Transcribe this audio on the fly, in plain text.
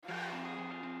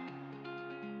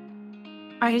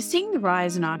Are you seeing the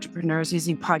rise in entrepreneurs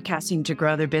using podcasting to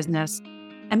grow their business?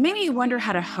 And maybe you wonder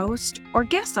how to host or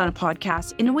guest on a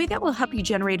podcast in a way that will help you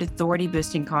generate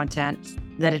authority-boosting content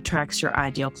that attracts your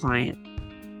ideal client.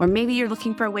 Or maybe you're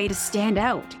looking for a way to stand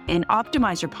out and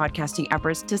optimize your podcasting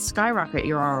efforts to skyrocket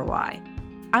your ROI.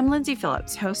 I'm Lindsay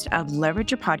Phillips, host of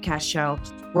Leverage Your Podcast Show,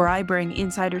 where I bring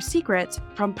insider secrets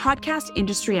from podcast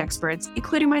industry experts,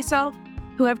 including myself,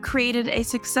 who have created a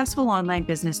successful online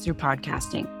business through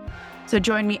podcasting. So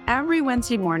join me every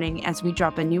Wednesday morning as we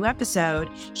drop a new episode,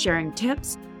 sharing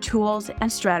tips, tools,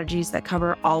 and strategies that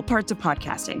cover all parts of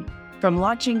podcasting, from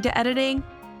launching to editing,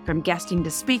 from guesting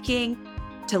to speaking,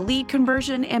 to lead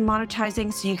conversion and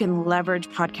monetizing so you can leverage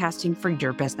podcasting for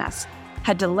your business.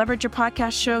 Head to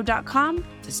leverageyourpodcastshow.com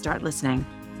to start listening.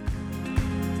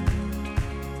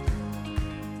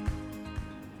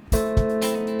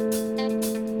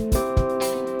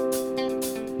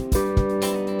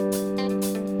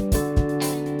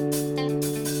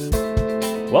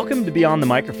 Welcome to Beyond the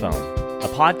Microphone, a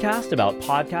podcast about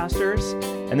podcasters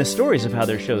and the stories of how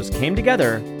their shows came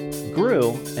together,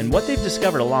 grew, and what they've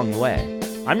discovered along the way.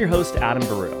 I'm your host, Adam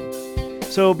Baru.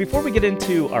 So before we get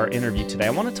into our interview today, I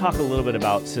want to talk a little bit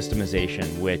about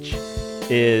systemization, which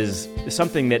is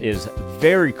something that is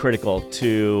very critical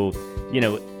to,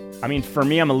 for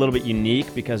me, I'm a little bit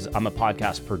unique because I'm a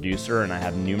podcast producer and I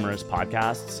have numerous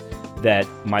podcasts that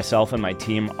myself and my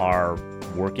team are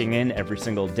working in every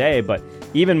single day. But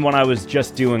even when I was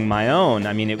just doing my own,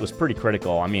 it was pretty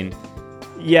critical. Again,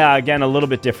 a little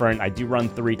bit different. I do run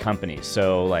 3 companies.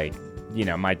 So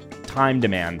my time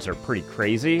demands are pretty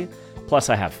crazy. Plus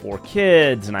I have 4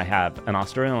 kids and I have an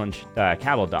Australian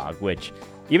cattle dog, which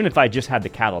even if I just had the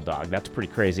cattle dog, that's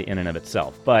pretty crazy in and of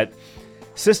itself. But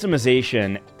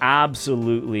systemization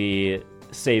absolutely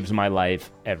saves my life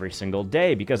every single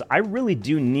day because I really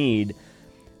do need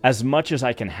as much as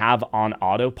I can have on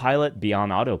autopilot be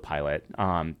on autopilot.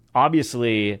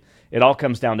 Obviously, it all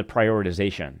comes down to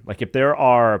prioritization. Like if there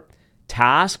are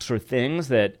tasks or things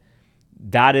that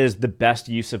is the best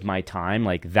use of my time,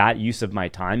 like that use of my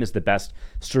time is the best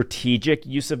strategic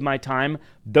use of my time,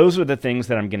 those are the things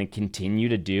that I'm going to continue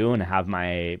to do and have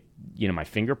my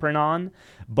fingerprint on.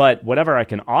 But whatever I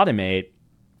can automate,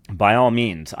 by all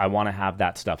means, I want to have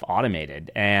that stuff automated,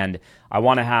 and I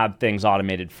want to have things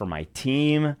automated for my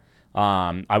team.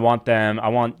 I want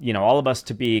all of us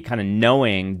to be kind of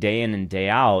knowing day in and day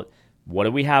out, what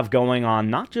do we have going on,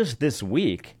 not just this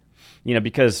week,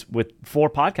 because with 4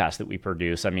 podcasts that we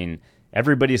produce,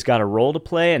 everybody's got a role to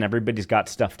play and everybody's got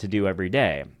stuff to do every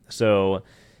day. So,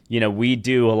 we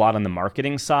do a lot on the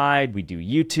marketing side. We do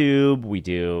YouTube, we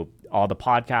do all the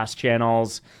podcast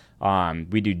channels,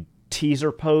 we do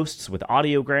teaser posts with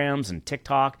audiograms and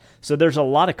TikTok. So there's a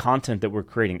lot of content that we're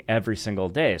creating every single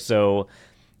day. So,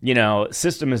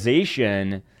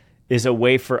 systemization is a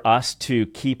way for us to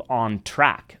keep on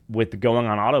track with going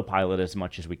on autopilot as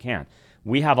much as we can.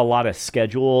 We have a lot of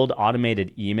scheduled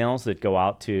automated emails that go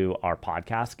out to our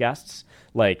podcast guests.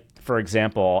 Like, for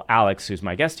example, Alex, who's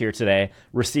my guest here today,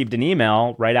 received an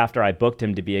email right after I booked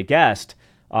him to be a guest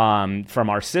from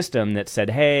our system that said,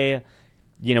 hey,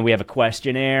 we have a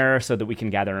questionnaire so that we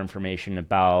can gather information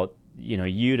about,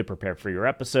 you to prepare for your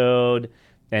episode.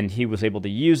 And he was able to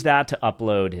use that to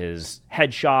upload his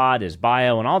headshot, his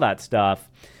bio, and all that stuff.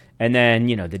 And then,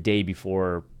 the day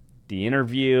before the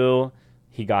interview,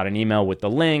 he got an email with the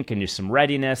link and just some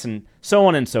readiness and so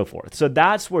on and so forth. So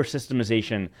that's where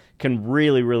systemization can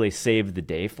really, really save the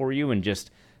day for you. And just,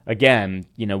 again,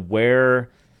 where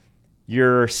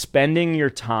you're spending your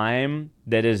time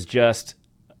that is just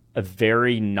a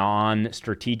very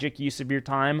non-strategic use of your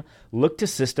time, look to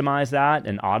systemize that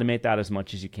and automate that as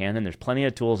much as you can. And there's plenty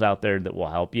of tools out there that will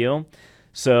help you.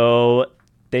 So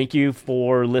thank you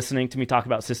for listening to me talk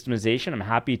about systemization. I'm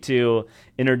happy to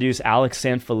introduce Alex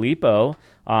Sanfilippo.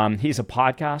 He's a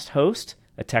podcast host,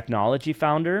 a technology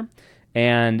founder,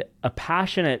 and a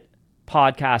passionate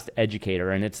podcast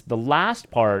educator. And it's the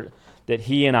last part that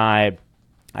he and I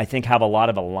think have a lot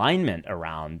of alignment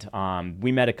around.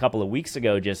 We met a couple of weeks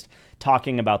ago just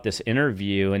talking about this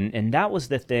interview, and that was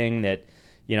the thing that,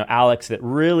 Alex, that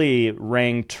really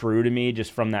rang true to me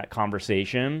just from that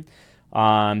conversation,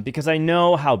 because I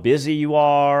know how busy you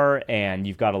are and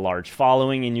you've got a large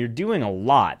following and you're doing a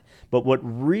lot. But what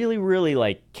really,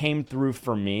 really came through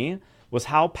for me was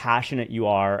how passionate you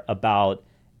are about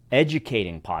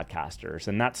educating podcasters,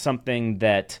 and that's something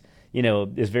that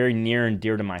is very near and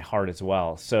dear to my heart as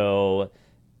well. So,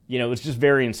 it's just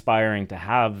very inspiring to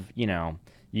have,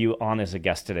 you on as a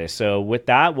guest today. So with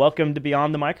that, welcome to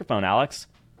Beyond the Microphone, Alex.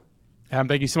 Adam,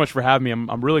 thank you so much for having me.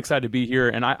 I'm really excited to be here.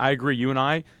 And I agree. You and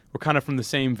I, we're kind of from the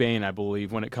same vein, I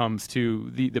believe, when it comes to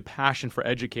the passion for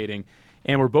educating.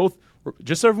 And we're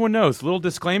just so everyone knows, little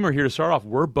disclaimer here to start off,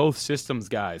 we're both systems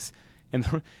guys.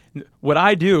 And what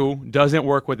I do doesn't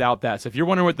work without that. So if you're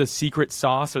wondering what the secret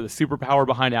sauce or the superpower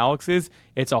behind Alex is,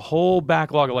 it's a whole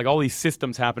backlog of like all these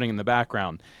systems happening in the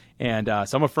background. And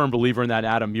so I'm a firm believer in that,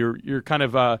 Adam. You're kind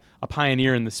of a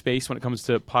pioneer in the space when it comes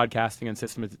to podcasting and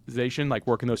systemization, like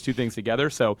working those two things together.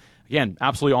 So again,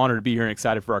 absolutely honored to be here and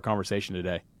excited for our conversation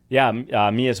today. Yeah,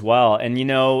 me as well.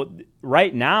 And,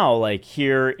 right now, like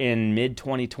here in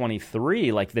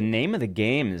mid-2023, like the name of the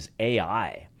game is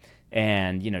AI.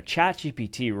 And,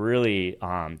 ChatGPT really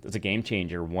is a game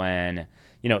changer when,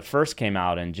 it first came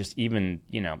out, and just even,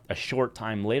 a short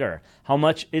time later, how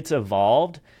much it's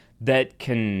evolved that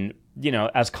can,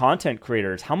 as content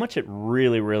creators, how much it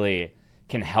really, really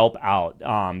can help out.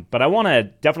 But I want to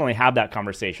definitely have that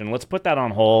conversation. Let's put that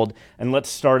on hold and let's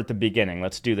start at the beginning.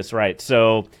 Let's do this right.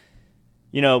 So,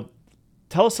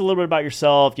 tell us a little bit about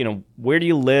yourself. Where do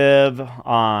you live?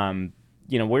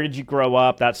 Where did you grow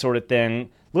up? That sort of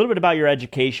thing. A little bit about your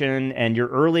education and your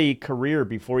early career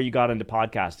before you got into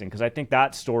podcasting, because I think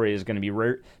that story is going to be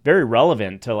very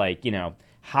relevant to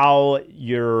how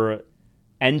your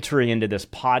entry into this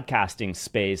podcasting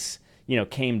space,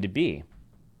 came to be.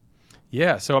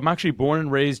 Yeah, so I'm actually born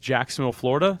and raised Jacksonville,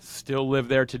 Florida. Still live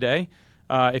there today.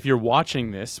 If you're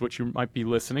watching this, which you might be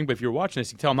listening, but if you're watching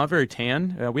this, you can tell I'm not very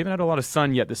tan. We haven't had a lot of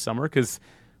sun yet this summer because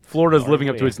Florida's living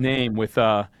up to its name with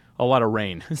a lot of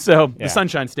rain. So the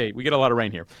Sunshine State, we get a lot of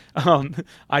rain here.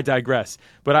 I digress.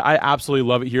 But I absolutely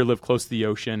love it here, live close to the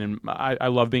ocean, and I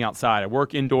love being outside. I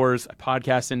work indoors, I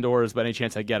podcast indoors, but any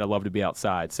chance I get, I love to be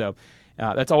outside. So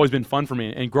that's always been fun for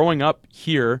me. And growing up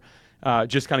here,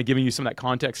 just kind of giving you some of that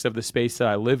context of the space that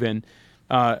I live in,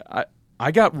 I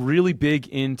got really big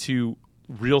into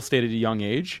real estate at a young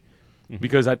age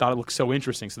because I thought it looked so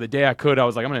interesting. So the day I could, I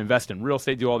was like, I'm going to invest in real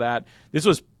estate, do all that. This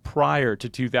was prior to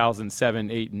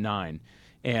 2007, 8, and 9.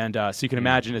 And so you can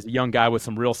imagine as a young guy with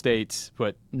some real estate,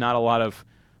 but not a lot of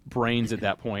brains at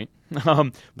that point.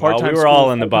 Well, we were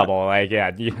all in the bubble. Like,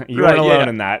 you weren't alone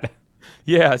in that.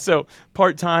 Yeah, so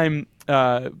part-time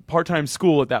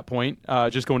school at that point,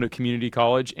 just going to community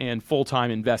college, and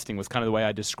full-time investing was kind of the way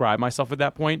I described myself at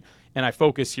that point. And I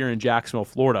focused here in Jacksonville,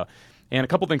 Florida. And a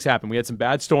couple things happened. We had some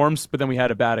bad storms, but then we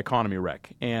had a bad economy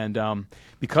wreck. And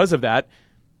because of that,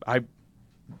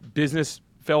 business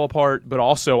fell apart, but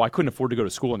also I couldn't afford to go to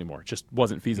school anymore. It just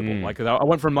wasn't feasible. Like I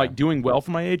went from doing well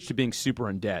for my age to being super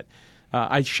in debt.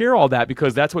 I share all that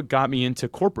because that's what got me into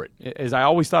corporate. As I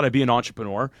always thought I'd be an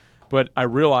entrepreneur, but I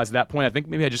realized at that point, I think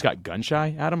maybe I just got gun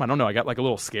shy, Adam. I don't know. I got like a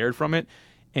little scared from it.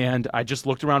 And I just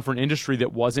looked around for an industry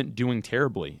that wasn't doing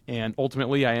terribly. And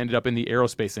ultimately, I ended up in the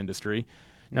aerospace industry.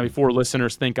 Now, before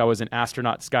listeners think I was an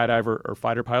astronaut, skydiver, or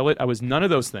fighter pilot, I was none of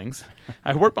those things.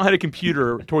 I worked behind a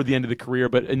computer toward the end of the career,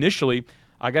 but initially,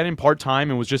 I got in part-time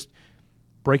and was just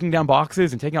breaking down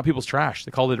boxes and taking out people's trash.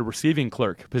 They called it a receiving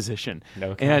clerk position.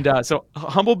 Okay. And so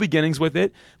humble beginnings with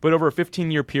it, but over a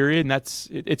 15-year period, and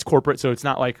it's corporate, so it's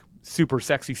not like super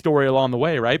sexy story along the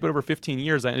way, right? But over 15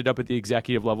 years, I ended up at the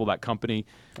executive level of that company.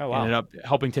 Oh, wow. Ended up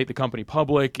helping take the company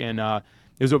public, and it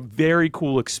was a very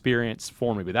cool experience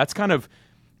for me. But that's kind of,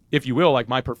 if you will, like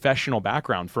my professional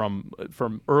background from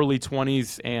early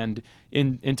 20s and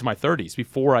into my 30s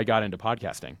before I got into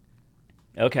podcasting.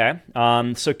 Okay.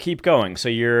 So keep going. So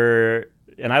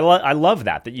and I love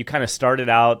that you kind of started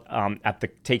out at the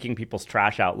taking people's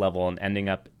trash out level and ending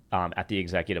up at the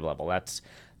executive level.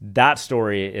 That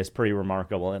story is pretty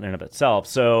remarkable in and of itself.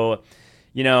 So,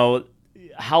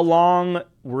 how long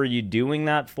were you doing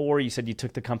that for? You said you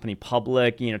took the company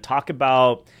public. Talk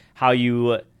about how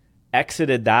you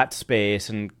exited that space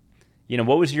and,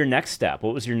 what was your next step?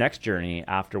 What was your next journey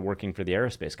after working for the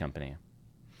aerospace company?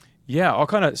 Yeah, I'll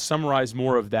kind of summarize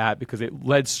more of that because it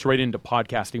led straight into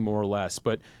podcasting more or less.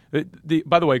 But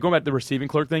by the way, going back to the receiving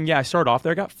clerk thing, I started off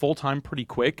there. I got full-time pretty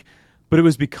quick, but it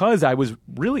was because I was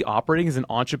really operating as an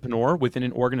entrepreneur within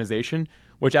an organization,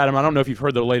 which, Adam, I don't know if you've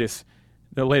heard the latest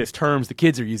terms the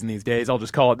kids are using these days. I'll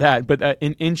just call it that. But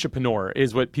an intrapreneur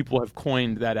is what people have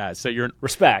coined that as. So you're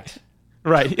respect.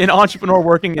 Right. An entrepreneur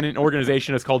working in an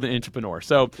organization is called an intrapreneur.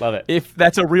 So love it. If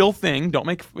that's a real thing,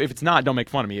 if it's not, don't make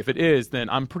fun of me. If it is, then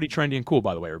I'm pretty trendy and cool,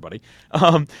 by the way, everybody.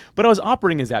 But I was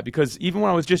operating as that because even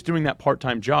when I was just doing that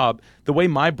part-time job, the way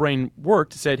my brain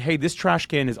worked said, hey, this trash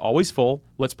can is always full.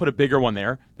 Let's put a bigger one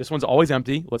there. This one's always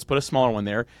empty. Let's put a smaller one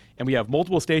there. And we have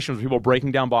multiple stations with people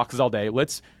breaking down boxes all day.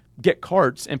 Let's get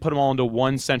carts and put them all into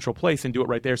one central place and do it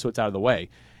right there so it's out of the way.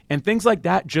 And things like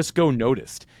that just go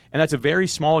noticed. And that's a very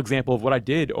small example of what I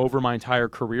did over my entire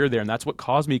career there. And that's what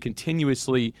caused me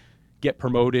continuously get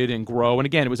promoted and grow. And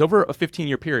again, it was over a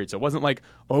 15-year period. So it wasn't like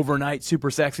overnight, super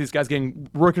sexy, this guy's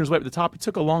working his way up to the top. It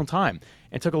took a long time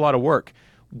and took a lot of work.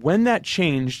 When that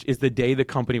changed is the day the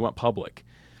company went public.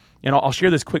 And I'll share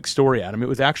this quick story, Adam. It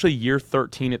was actually year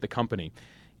 13 at the company.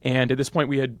 And at this point,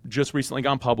 we had just recently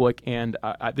gone public, and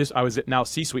I was at now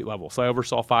C-suite level. So I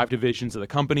oversaw 5 divisions of the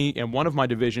company, and one of my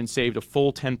divisions saved a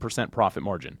full 10% profit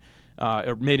margin,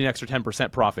 or made an extra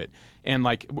 10% profit. And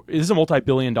like, this is a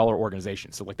multi-billion-dollar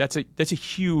organization, so like that's a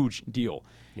huge deal.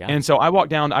 Yeah. And so I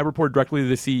walked down. I reported directly to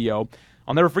the CEO.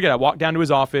 I'll never forget. I walked down to his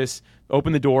office,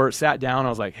 opened the door, sat down. I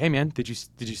was like, "Hey, man, did you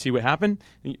see what happened?"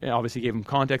 And obviously, gave him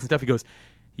context and stuff. He goes,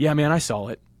 "Yeah, man, I saw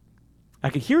it." I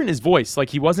could hear in his voice,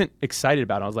 like he wasn't excited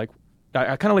about it. I was like,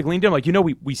 I kind of like leaned in, like,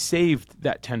 we saved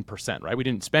that 10%, right? We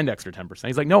didn't spend extra 10%.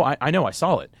 He's like, no, I know, I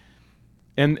saw it.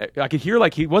 And I could hear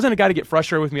like he wasn't a guy to get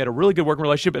frustrated with me. Had a really good working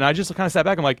relationship. And I just kind of sat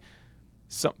back. I'm like,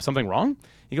 something wrong?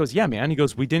 He goes, yeah, man. He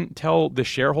goes, we didn't tell the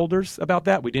shareholders about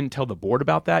that. We didn't tell the board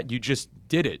about that. You just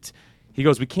did it. He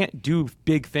goes, we can't do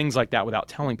big things like that without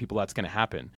telling people that's going to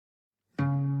happen.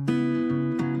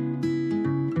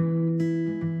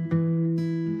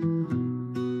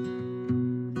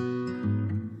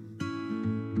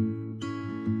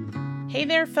 Hey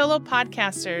there, fellow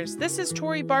podcasters. This is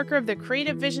Tori Barker of the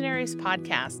Creative Visionaries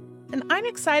podcast, and I'm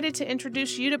excited to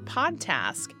introduce you to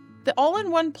PodTask, the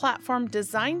all-in-one platform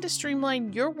designed to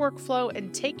streamline your workflow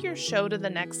and take your show to the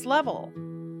next level.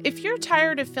 If you're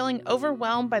tired of feeling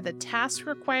overwhelmed by the tasks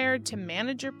required to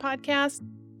manage your podcast,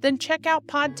 then check out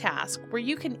PodTask, where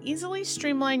you can easily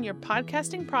streamline your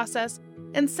podcasting process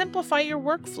and simplify your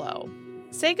workflow.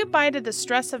 Say goodbye to the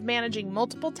stress of managing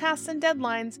multiple tasks and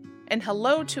deadlines, and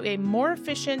hello to a more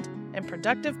efficient and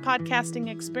productive podcasting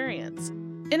experience.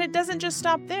 And it doesn't just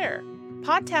stop there.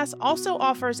 PodTask also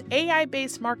offers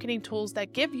AI-based marketing tools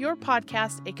that give your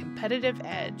podcast a competitive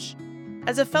edge.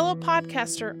 As a fellow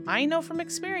podcaster, I know from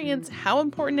experience how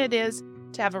important it is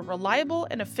to have a reliable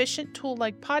and efficient tool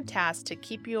like PodTask to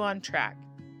keep you on track.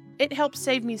 It helps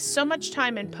save me so much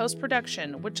time in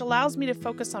post-production, which allows me to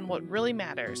focus on what really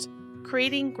matters,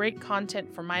 creating great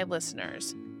content for my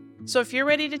listeners. So if you're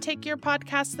ready to take your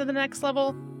podcast to the next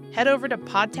level, head over to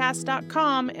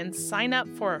podtask.com and sign up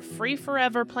for a free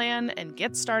forever plan and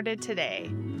get started today.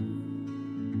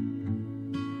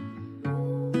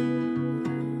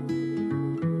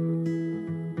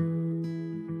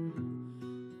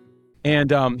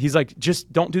 And he's like,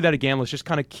 just don't do that again. Let's just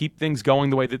kind of keep things going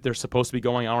the way that they're supposed to be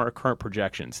going on our current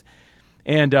projections.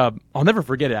 And I'll never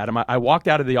forget it, Adam. I walked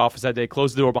out of the office that day,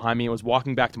 closed the door behind me, and was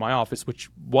walking back to my office,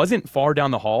 which wasn't far down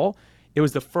the hall. It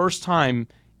was the first time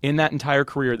in that entire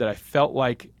career that I felt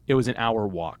like it was an hour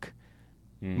walk.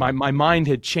 My mind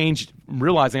had changed,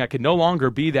 realizing I could no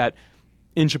longer be that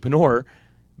entrepreneur,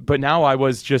 but now I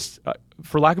was just,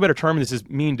 for lack of a better term, this is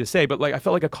mean to say, but like I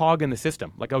felt like a cog in the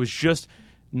system. Like I was just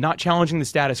not challenging the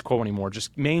status quo anymore,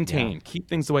 just maintain, keep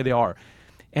things the way they are.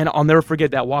 And I'll never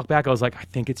forget that walk back. I was like, I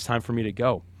think it's time for me to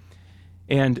go.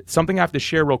 And something I have to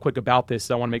share real quick about this,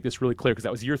 I want to make this really clear, because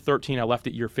that was year 13. I left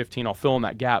at year 15. I'll fill in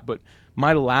that gap. But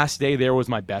my last day there was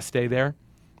my best day there.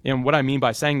 And what I mean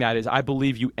by saying that is I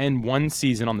believe you end one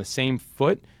season on the same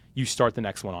foot you start the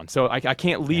next one on. So I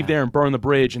can't leave there and burn the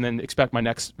bridge and then expect my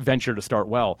next venture to start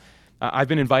well. I've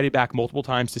been invited back multiple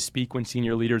times to speak when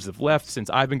senior leaders have left. Since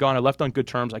I've been gone, I left on good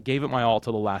terms. I gave it my all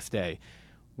till the last day.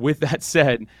 With that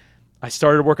said, I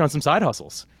started working on some side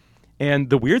hustles. And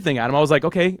the weird thing, Adam, I was like,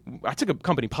 okay, I took a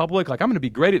company public. Like, I'm going to be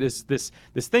great at this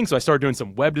thing. So I started doing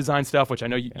some web design stuff, which I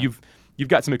know you've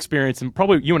got some experience, and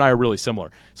probably you and I are really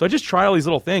similar. So I just tried all these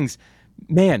little things.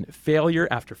 Man, failure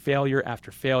after failure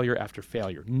after failure after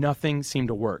failure. Nothing seemed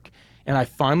to work. And I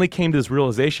finally came to this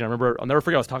realization. I'll never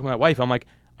forget, I was talking to my wife. I'm like,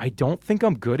 I don't think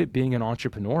I'm good at being an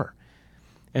entrepreneur.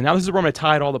 And now this is where I'm going to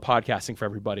tie it all to podcasting for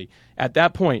everybody. At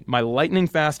that point, my lightning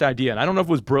fast idea, and I don't know if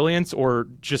it was brilliance or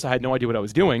just I had no idea what I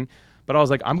was doing, but I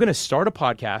was like, I'm going to start a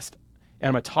podcast, and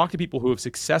I'm going to talk to people who have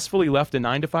successfully left a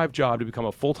 9-to-5 job to become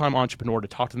a full-time entrepreneur, to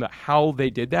talk to them about how they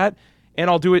did that. And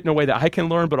I'll do it in a way that I can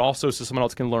learn, but also so someone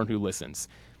else can learn who listens.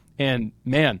 And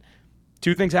man,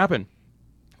 2 things happened.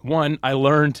 1, I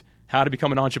learned how to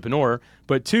become an entrepreneur,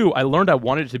 but 2, I learned I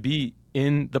wanted to be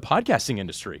in the podcasting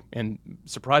industry. And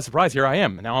surprise, surprise, here I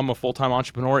am. Now I'm a full-time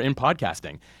entrepreneur in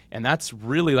podcasting. And that's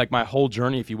really like my whole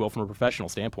journey, if you will, from a professional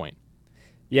standpoint.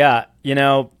 Yeah,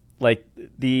 like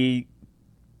the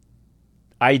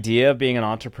idea of being an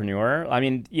entrepreneur, I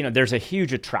mean, there's a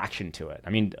huge attraction to it. I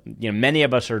mean, many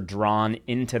of us are drawn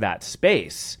into that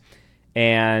space.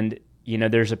 And,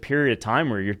 there's a period of time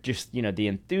where you're just, the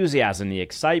enthusiasm, the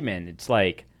excitement, it's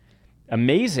like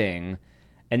amazing.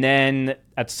 And then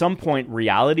at some point,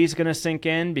 reality is going to sink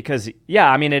in because, yeah,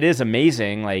 I mean, it is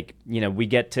amazing. Like, we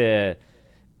get to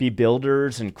be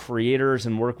builders and creators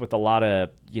and work with a lot of,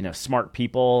 smart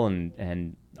people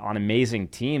and on amazing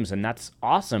teams. And that's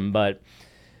awesome. But,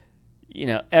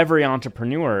 every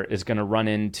entrepreneur is going to run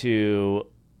into,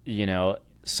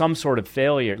 some sort of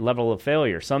level of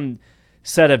failure, some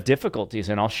set of difficulties.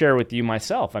 And I'll share with you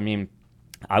myself. I mean,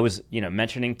 I was,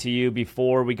 mentioning to you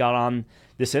before we got on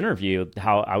this interview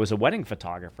how I was a wedding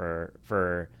photographer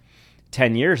for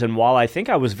 10 years. And while I think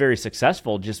I was very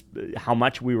successful, just how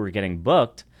much we were getting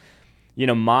booked,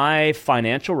 my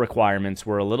financial requirements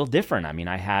were a little different. I mean,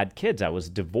 I had kids, I was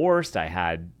divorced, I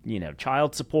had,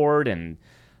 child support. And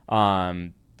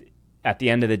at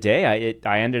the end of the day,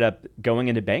 I ended up going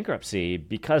into bankruptcy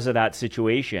because of that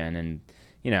situation. And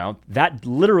that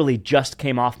literally just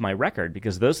came off my record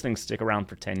because those things stick around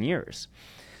for 10 years.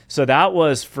 So that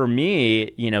was for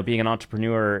me, being an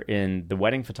entrepreneur in the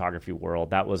wedding photography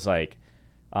world, that was like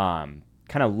kind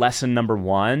of lesson number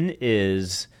one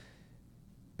is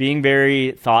being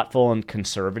very thoughtful and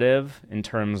conservative in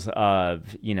terms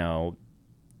of,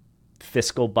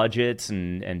 fiscal budgets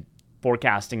and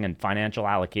forecasting and financial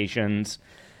allocations.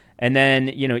 And then,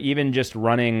 even just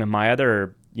running my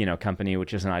other company,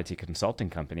 which is an IT consulting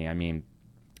company. I mean,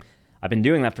 I've been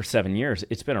doing that for 7 years.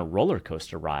 It's been a roller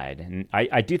coaster ride. And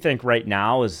I do think right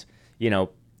now is,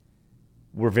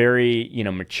 we're very,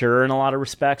 mature in a lot of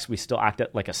respects. We still act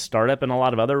like a startup in a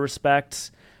lot of other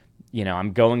respects.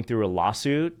 I'm going through a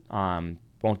lawsuit.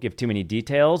 Won't give too many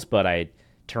details, but I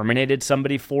terminated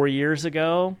somebody 4 years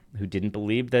ago who didn't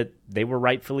believe that they were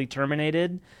rightfully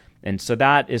terminated. And so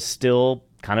that is still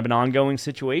kind of an ongoing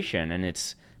situation, and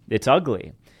it's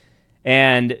ugly.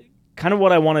 And kind of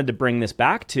what I wanted to bring this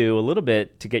back to a little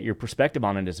bit to get your perspective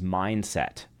on it is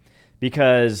mindset.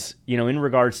 Because, in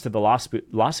regards to the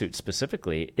lawsuit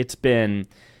specifically, it's been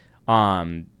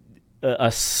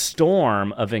a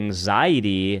storm of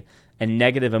anxiety and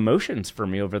negative emotions for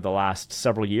me over the last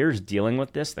several years dealing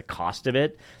with this, the cost of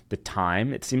it, the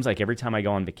time. It seems like every time I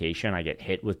go on vacation, I get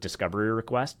hit with discovery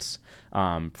requests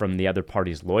from the other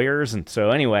party's lawyers. And so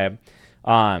anyway,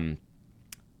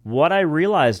 what I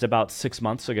realized about 6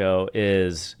 months ago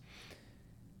is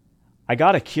I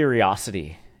got a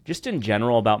curiosity just in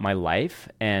general about my life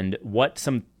and what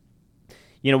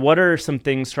are some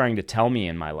things trying to tell me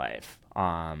in my life?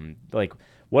 Like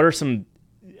what are some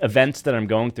events that I'm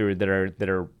going through that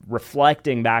are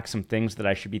reflecting back some things that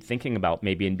I should be thinking about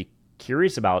maybe and be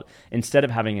curious about instead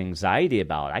of having anxiety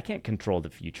about. I can't control the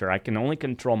future. I can only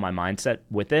control my mindset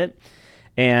with it.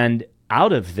 And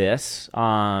out of this,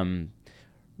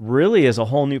 really is a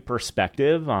whole new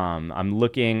perspective. I'm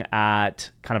looking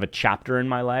at kind of a chapter in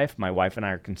my life. My wife and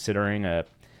I are considering a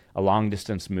long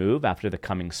distance move after the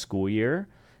coming school year.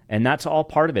 And that's all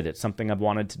part of it. It's something I've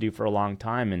wanted to do for a long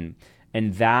time.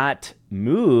 And that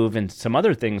move and some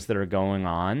other things that are going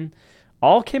on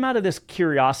all came out of this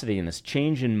curiosity and this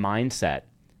change in mindset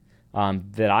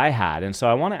that I had. And so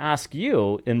I want to ask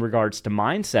you in regards to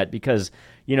mindset, because,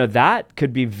 that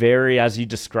could be very, as you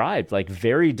described, like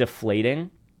very deflating,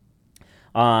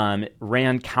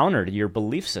 ran counter to your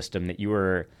belief system that you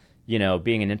were,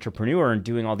 being an entrepreneur and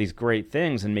doing all these great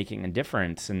things and making a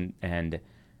difference and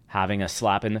having a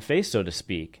slap in the face, so to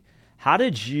speak. How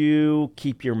did you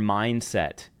keep your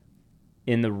mindset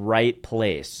in the right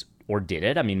place, or did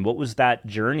it? I mean, what was that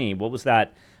journey? What was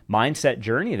that mindset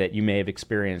journey that you may have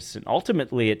experienced? And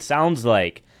ultimately, it sounds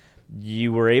like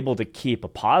you were able to keep a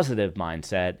positive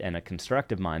mindset and a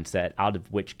constructive mindset, out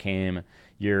of which came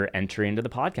your entry into the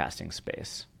podcasting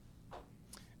space.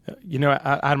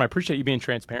 Adam, I appreciate you being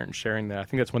transparent and sharing that. I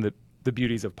think that's one of the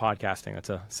beauties of podcasting. That's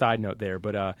a side note there.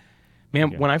 But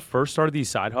when I first started these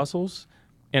side hustles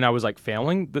and I was like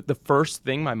failing, the first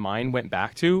thing my mind went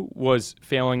back to was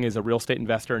failing as a real estate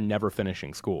investor and never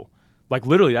finishing school. Like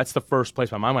literally, that's the first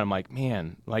place my mind went. I'm like,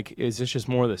 man, like, is this just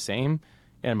more of the same?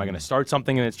 And am I going to start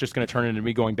something and it's just going to turn into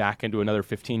me going back into another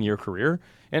 15-year career?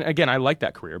 And again, I like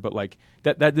that career, but like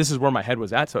that this is where my head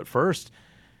was at. So at first,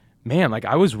 man, like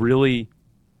I wasn't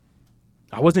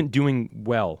doing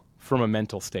well from a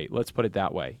mental state. Let's put it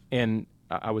that way. And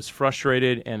I was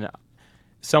frustrated, and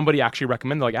somebody actually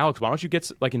recommended, like, Alex, why don't you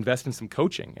invest in some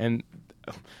coaching? And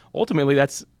ultimately,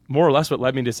 that's more or less what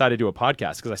led me to decide to do a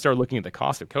podcast, because I started looking at the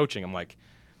cost of coaching. I'm like,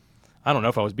 I don't know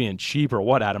if I was being cheap or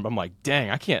what, Adam, but I'm like,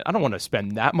 dang, I don't want to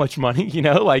spend that much money,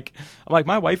 Like, I'm like,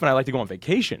 my wife and I like to go on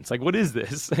vacations. Like, what is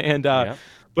this? And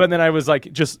But then I was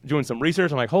like just doing some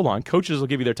research. I'm like, hold on, coaches will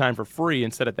give you their time for free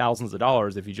instead of thousands of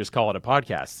dollars if you just call it a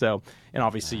podcast. So, and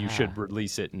obviously you should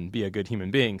release it and be a good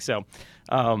human being. So,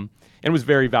 and it was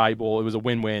very valuable. It was a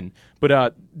win-win.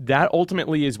 But that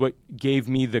ultimately is what gave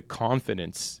me the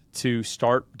confidence to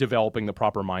start developing the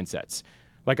proper mindsets.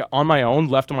 Like on my own,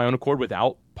 left on my own accord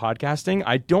without podcasting,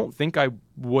 I don't think I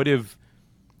would have.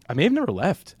 I may have never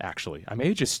left, actually. I may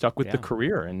have just stuck with the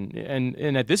career.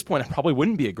 And at this point, I probably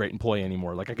wouldn't be a great employee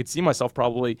anymore. Like I could see myself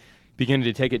probably beginning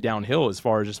to take it downhill as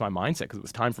far as just my mindset because it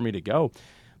was time for me to go.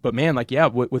 But man, like, yeah,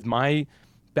 with my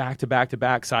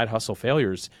back-to-back side hustle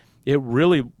failures, I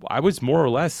was more or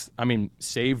less,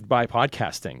 saved by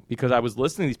podcasting because I was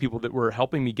listening to these people that were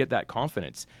helping me get that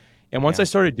confidence. And once I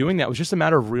started doing that, it was just a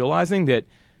matter of realizing that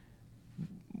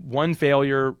one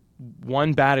failure,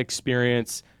 one bad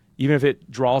experience, even if it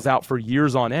draws out for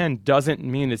years on end, doesn't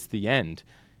mean it's the end.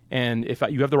 And if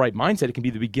you have the right mindset, it can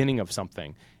be the beginning of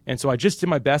something. And so I just did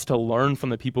my best to learn from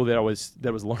the people that I was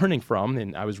learning from,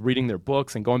 and I was reading their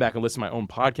books and going back and listening to my own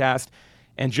podcast,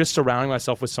 and just surrounding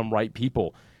myself with some right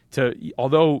people.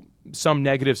 Although some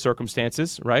negative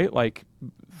circumstances, right, like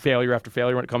failure after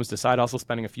failure when it comes to side hustle,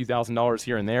 spending a few $1,000s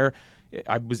here and there,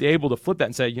 I was able to flip that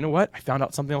and say, you know what, I found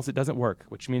out something else that doesn't work,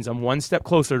 which means I'm one step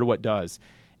closer to what does.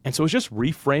 And so it's just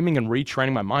reframing and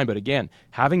retraining my mind. But again,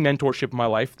 having mentorship in my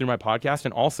life through my podcast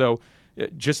and also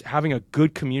just having a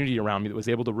good community around me that was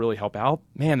able to really help out,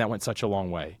 man, that went such a long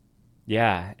way.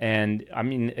 Yeah. And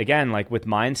again, like with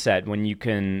mindset, when you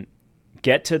can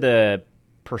get to the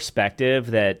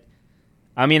perspective that,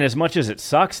 as much as it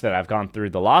sucks that I've gone through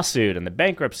the lawsuit and the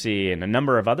bankruptcy and a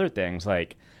number of other things,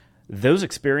 like those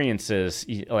experiences,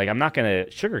 like I'm not going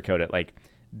to sugarcoat it. Like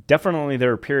definitely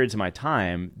there are periods of my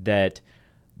time that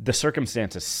the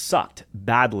circumstances sucked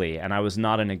badly and I was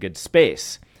not in a good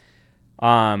space.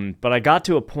 But I got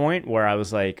to a point where I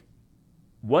was like,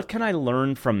 what can I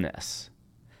learn from this?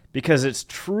 Because it's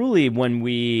truly when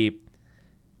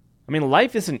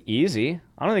life isn't easy.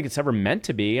 I don't think it's ever meant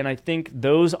to be. And I think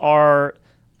those are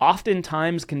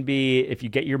oftentimes can be, if you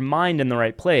get your mind in the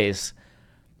right place,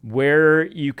 where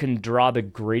you can draw the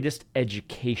greatest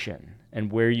education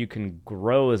and where you can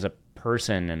grow as a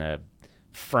person and a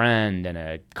friend and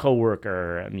a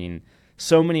coworker.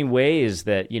 So many ways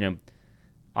that,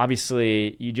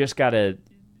 obviously you just got to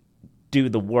do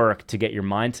the work to get your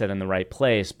mindset in the right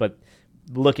place. But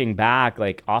looking back,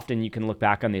 like often you can look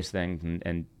back on these things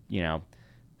and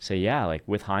say, yeah, like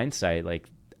with hindsight, like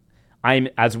I'm,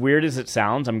 as weird as it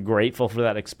sounds, I'm grateful for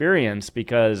that experience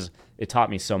because it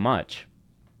taught me so much.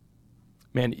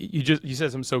 Man, you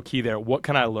said something so key there. What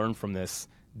can I learn from this?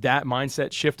 That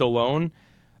mindset shift alone.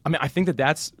 I think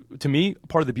that's, to me,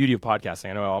 part of the beauty of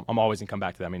podcasting. I know I'm always going to come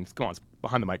back to that. It's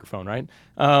behind the microphone, right?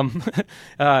 I'm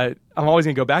always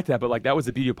going to go back to that, but like that was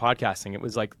the beauty of podcasting. It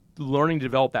was like learning to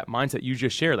develop that mindset you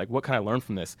just shared. Like, what can I learn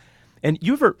from this? And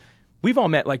we've all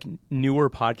met like newer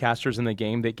podcasters in the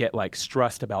game that get like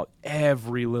stressed about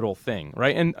every little thing,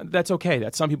 right? And that's okay.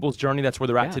 That's some people's journey. That's where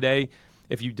they're at today.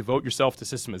 If you devote yourself to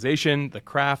systemization, the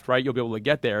craft, right, you'll be able to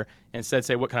get there and instead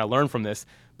say, what can I learn from this?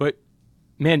 But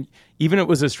man, even if it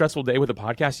was a stressful day with a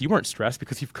podcast, you weren't stressed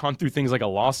because you've gone through things like a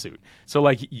lawsuit. So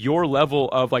like your level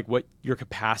of like what your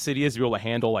capacity is to be able to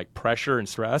handle like pressure and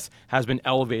stress has been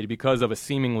elevated because of a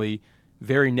seemingly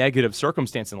very negative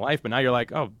circumstance in life. But now you're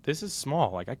like, oh, this is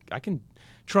small. Like I can,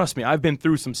 trust me, I've been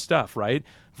through some stuff, right?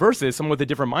 Versus someone with a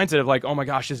different mindset of like, oh my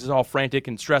gosh, this is all frantic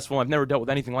and stressful. I've never dealt with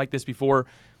anything like this before.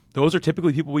 Those are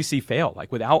typically people we see fail,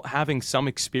 like without having some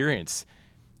experience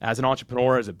as an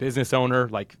entrepreneur, as a business owner.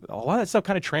 Like a lot of that stuff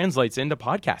kind of translates into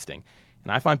podcasting.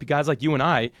 And I find guys like you and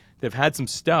I that have had some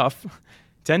stuff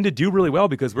tend to do really well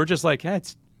because we're just like, hey,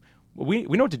 we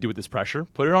know what to do with this pressure.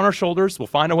 Put it on our shoulders. We'll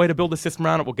find a way to build a system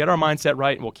around it. We'll get our mindset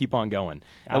right, and we'll keep on going.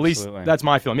 Absolutely. At least that's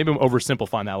my feeling. Maybe I'm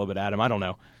oversimplifying that a little bit, Adam. I don't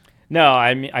know. No,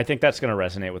 I think that's going to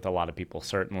resonate with a lot of people,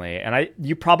 certainly. And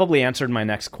you probably answered my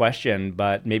next question,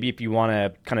 but maybe if you want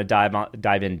to kind of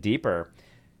dive in deeper,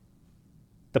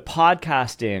 the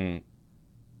podcasting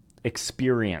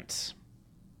experience,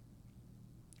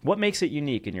 what makes it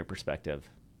unique in your perspective?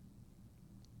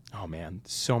 Oh man,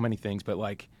 so many things, but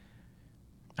like,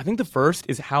 I think the first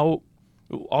is how,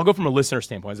 I'll go from a listener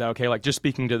standpoint. Is that okay? Like just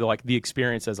speaking to the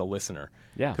experience as a listener.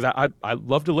 Yeah. Because I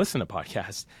love to listen to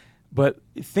podcasts. But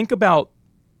think about,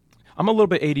 I'm a little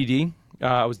bit ADD.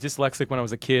 I was dyslexic when I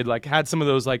was a kid, like had some of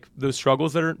those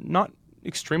struggles that are not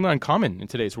extremely uncommon in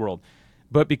today's world.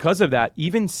 But because of that,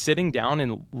 even sitting down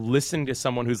and listening to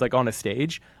someone who's like on a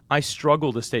stage, I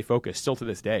struggle to stay focused still to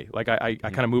this day. Like I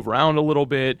kind of move around a little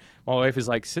bit. My wife is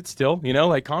like, sit still,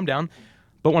 like calm down.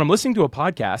 But when I'm listening to a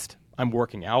podcast, I'm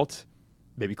working out.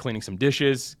 maybe cleaning some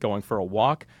dishes, going for a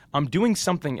walk. I'm doing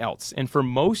something else. And for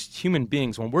most human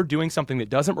beings, when we're doing something that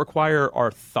doesn't require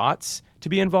our thoughts to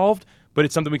be involved, but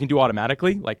it's something we can do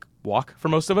automatically, like walk for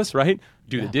most of us, right?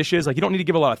 Do the dishes. Like, you don't need to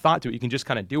give a lot of thought to it. You can just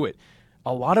kind of do it.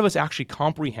 A lot of us actually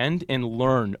comprehend and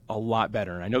learn a lot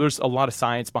better. And I know there's a lot of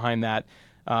science behind that,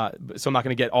 so I'm not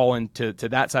going to get all into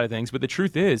that side of things. But the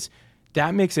truth is,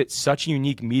 that makes it such a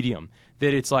unique medium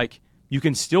that it's like you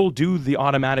can still do the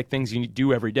automatic things you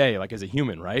do every day, like as a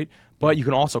human, right? But you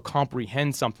can also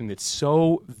comprehend something that's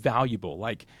so valuable.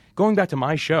 Like going back to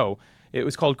my show, it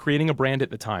was called Creating a Brand at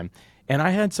the time. And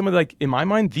I had some of in my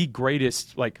mind, the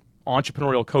greatest like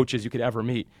entrepreneurial coaches you could ever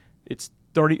meet.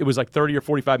 It was like 30 or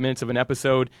 45 minutes of an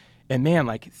episode. And man,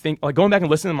 going back and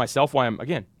listening to myself while I'm,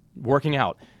 again, working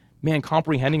out, man,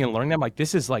 comprehending and learning them, like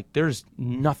this is like, there's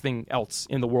nothing else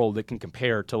in the world that can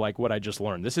compare to like what I just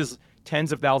learned. This is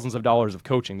tens of thousands of dollars of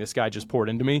coaching this guy just poured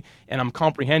into me, and I'm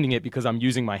comprehending it because I'm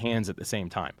using my hands at the same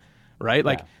time, right?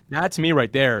 Like that to me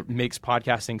right there makes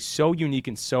podcasting so unique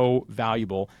and so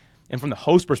valuable. And from the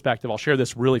host perspective, I'll share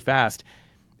this really fast.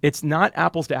 It's not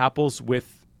apples to apples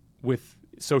with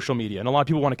social media. And a lot of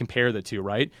people want to compare the two,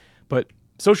 right? But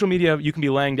social media, you can be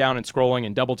laying down and scrolling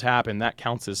and double tap, and that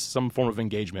counts as some form of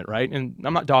engagement, right? And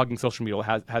I'm not dogging social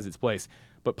media, has its place.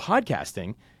 But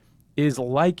podcasting is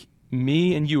like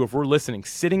me and you, if we're listening,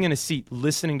 sitting in a seat,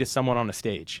 listening to someone on a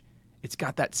stage. It's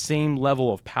got that same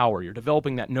level of power. You're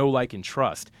developing that know, like, and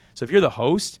trust. So if you're the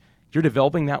host, you're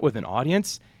developing that with an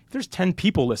audience. If there's 10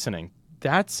 people listening,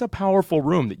 that's a powerful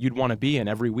room that you'd want to be in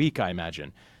every week, I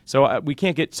imagine. So we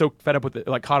can't get so fed up with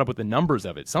caught up with the numbers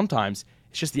of it. Sometimes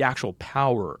it's just the actual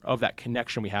power of that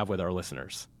connection we have with our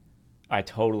listeners. I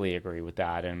totally agree with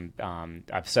that. And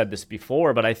I've said this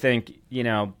before, but I think,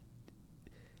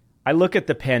 I look at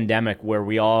the pandemic where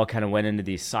we all kind of went into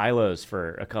these silos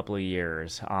for a couple of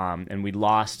years, and we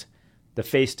lost the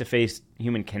face-to-face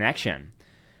human connection.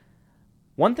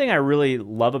 One thing I really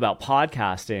love about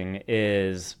podcasting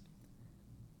is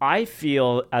I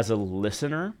feel as a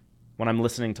listener, when I'm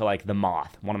listening to like The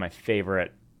Moth, one of my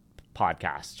favorite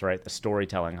podcasts, right? The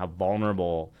storytelling, how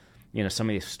vulnerable, some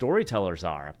of these storytellers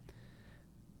are.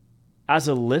 As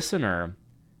a listener,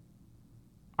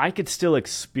 I could still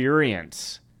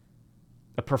experience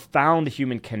a profound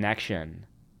human connection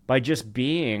by just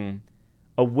being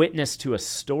a witness to a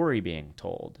story being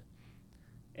told.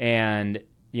 And,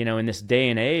 in this day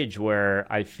and age where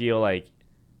I feel like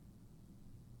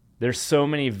there's so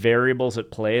many variables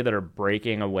at play that are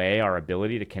breaking away our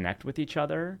ability to connect with each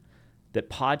other, that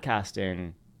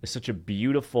podcasting is such a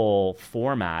beautiful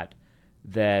format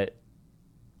that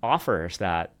offers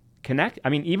that connect. I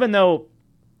mean, even though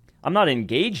I'm not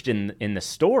engaged in the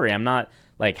story, I'm not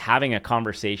like having a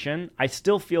conversation, I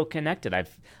still feel connected.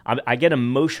 I get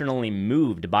emotionally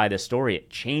moved by the story. It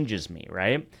changes me,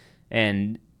 right?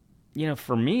 And,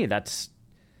 for me, that's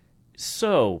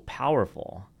so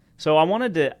powerful. So I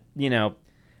wanted to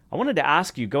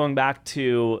ask you, going back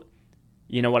to,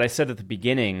 what I said at the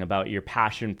beginning about your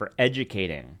passion for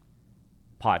educating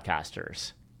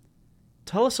podcasters.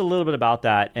 Tell us a little bit about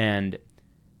that and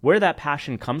where that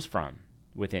passion comes from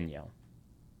within you.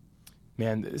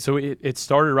 Man, so it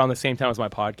started around the same time as my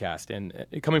podcast. And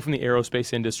coming from the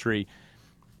aerospace industry,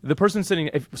 the person sitting,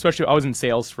 especially I was in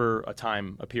sales for a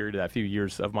period of that few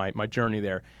years of my journey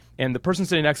there. And the person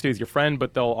sitting next to you is your friend,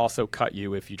 but they'll also cut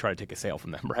you if you try to take a sale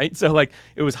from them, right? So like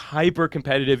it was hyper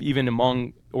competitive even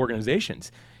among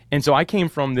organizations. And so I came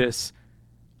from this,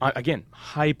 again,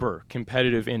 hyper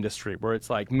competitive industry where it's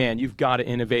like, man, you've got to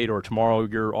innovate or tomorrow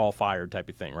you're all fired type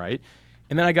of thing, right?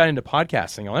 And then I got into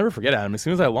podcasting. I'll never forget, Adam, as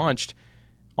soon as I launched,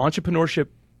 entrepreneurship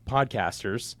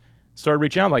podcasters started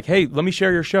reaching out like, hey, let me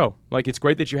share your show. Like, it's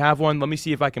great that you have one. Let me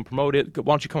see if I can promote it.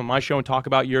 Why don't you come on my show and talk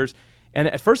about yours? And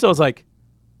at first I was like,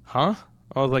 huh?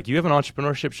 I was like, you have an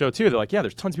entrepreneurship show too? They're like, yeah,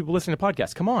 there's tons of people listening to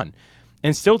podcasts. Come on.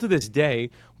 And still to this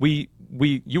day,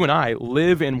 you and I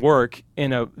live and work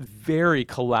in a very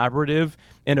collaborative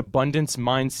and abundance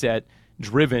mindset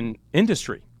driven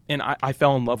industry. And I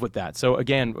fell in love with that. So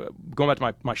again, going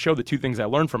back to my show, the two things I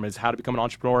learned from is how to become an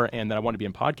entrepreneur and that I want to be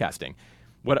in podcasting.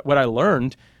 What I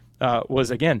learned was,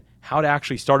 again, how to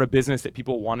actually start a business that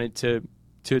people wanted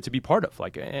to be part of,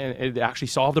 like, and it actually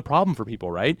solved a problem for people,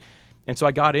 right? And so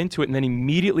I got into it and then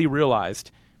immediately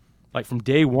realized, like from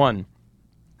day one,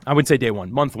 I wouldn't say day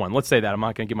one, month one, let's say that. I'm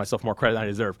not going to give myself more credit than I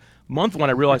deserve. Month one,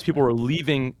 I realized people were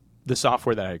leaving the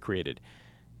software that I had created.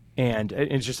 And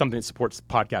it's just something that supports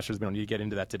podcasters. We don't need to get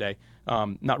into that today.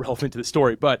 Not relevant to the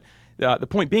story. But the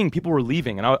point being, people were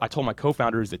leaving. And I told my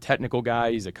co-founder, who's a technical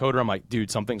guy, he's a coder. I'm like,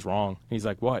 dude, something's wrong. And he's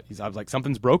like, what? I was like,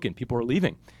 something's broken. People are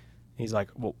leaving. He's like,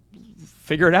 well,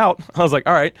 figure it out. I was like,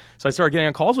 all right. So I started getting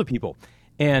on calls with people.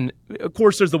 And of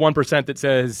course, there's the 1% that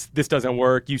says, this doesn't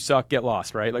work, you suck, get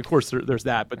lost, right? Like, of course, there's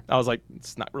that. But I was like,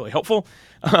 it's not really helpful.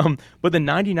 But the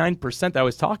 99% that I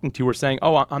was talking to were saying,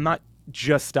 oh, I'm not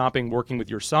just stopping working with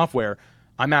your software.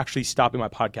 I'm actually stopping my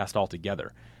podcast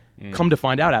altogether. Come to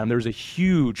find out, Adam, there's a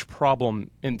huge problem.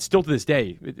 And still to this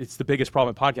day, it's the biggest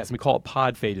problem in podcasting. We call it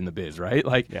pod fade in the biz, right?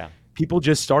 Like, people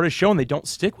just start a show and they don't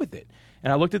stick with it.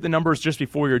 And I looked at the numbers just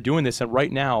before you were doing this. And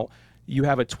right now, you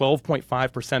have a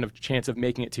 12.5% of chance of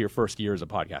making it to your first year as a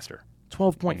podcaster.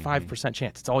 12.5%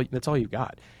 chance. That's all you've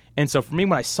got. And so for me,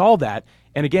 when I saw that,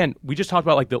 and again, we just talked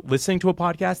about like the listening to a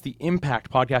podcast, the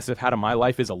impact podcasts have had on my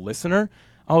life as a listener.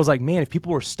 I was like, man, if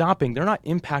people were stopping, they're not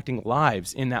impacting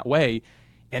lives in that way.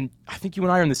 And I think you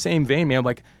and I are in the same vein, man.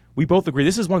 Like, we both agree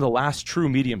this is one of the last true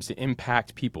mediums to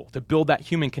impact people, to build that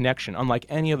human connection, unlike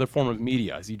any other form of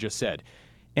media, as you just said.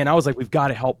 And I was like, we've got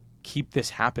to help keep this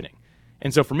happening.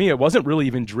 And so for me, it wasn't really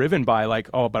even driven by like,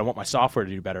 oh, but I want my software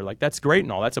to do better. Like, that's great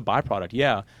and all. That's a byproduct,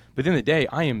 yeah. But at the end of the day,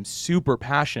 I am super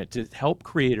passionate to help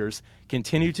creators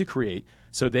continue to create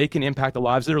so they can impact the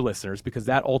lives of their listeners, because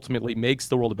that ultimately makes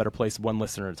the world a better place one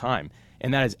listener at a time.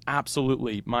 And that is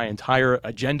absolutely my entire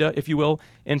agenda, if you will,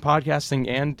 in podcasting,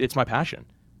 and it's my passion.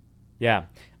 Yeah,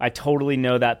 I totally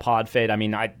know that pod fade. I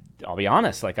mean, I'll be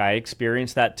honest, like I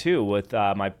experienced that too with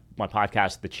my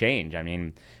podcast, The Change. I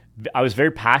mean, I was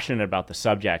very passionate about the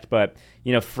subject, but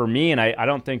you know, for me, and I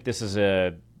don't think this is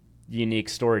a unique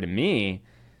story to me,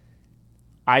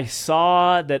 I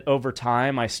saw that over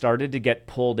time I started to get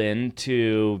pulled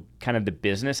into kind of the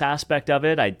business aspect of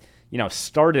it. I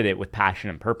started it with passion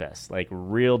and purpose, like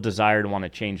real desire to want to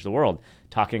change the world,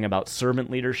 talking about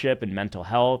servant leadership and mental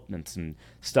health and some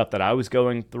stuff that I was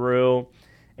going through.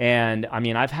 And I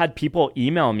mean, I've had people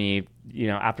email me,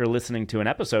 after listening to an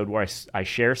episode where I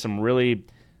share some really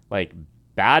like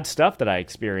bad stuff that I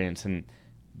experienced, and,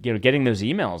 getting those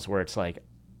emails where it's like,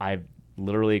 I've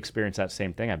literally experienced that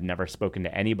same thing. I've never spoken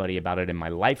to anybody about it in my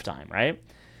lifetime. Right.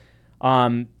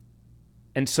 And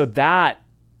so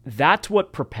that's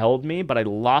what propelled me, but I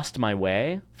lost my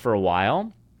way for a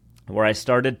while, where I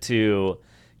started to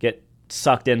get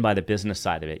sucked in by the business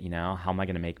side of it. How am I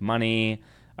going to make money?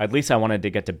 At least I wanted to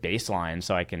get to baseline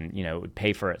so I can,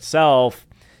 pay for itself.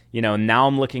 Now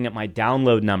I'm looking at my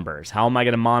download numbers. How am I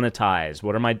going to monetize?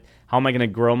 How am I going to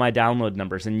grow my download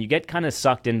numbers? And you get kind of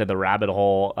sucked into the rabbit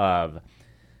hole of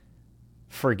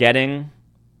forgetting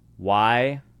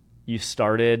why you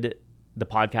started the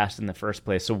podcast in the first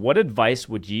place. So what advice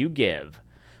would you give?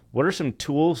 What are some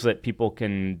tools that people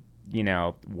can,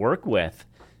 work with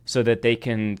so that they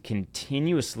can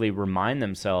continuously remind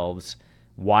themselves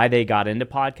why they got into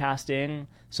podcasting,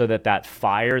 so that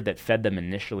fire that fed them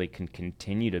initially can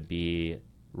continue to be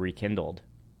rekindled?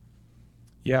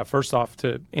 Yeah, first off,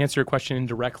 to answer your question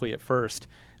indirectly at first,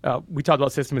 we talked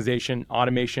about systemization,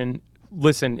 automation.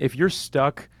 Listen, if you're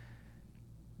stuck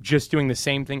just doing the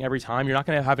same thing every time, you're not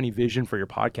going to have any vision for your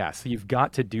podcast. So you've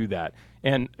got to do that.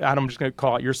 And Adam, I'm just going to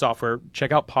call out your software.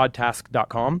 Check out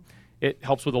podtask.com. It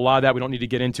helps with a lot of that. We don't need to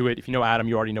get into it. If you know Adam,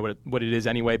 you already know what it is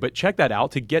anyway. But check that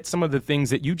out to get some of the things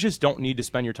that you just don't need to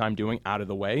spend your time doing out of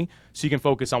the way, so you can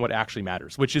focus on what actually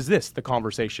matters, which is the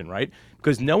conversation, right?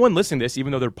 Because no one listening to this,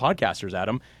 even though they're podcasters,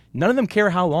 Adam, none of them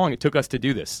care how long it took us to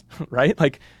do this, right?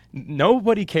 Like,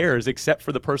 nobody cares except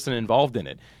for the person involved in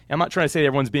it. And I'm not trying to say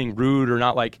everyone's being rude or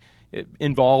not like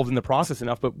involved in the process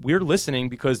enough, but we're listening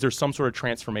because there's some sort of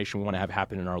transformation we want to have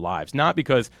happen in our lives. Not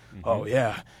because, oh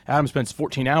yeah, Adam spends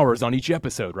 14 hours on each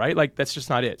episode, right? Like, that's just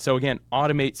not it. So again,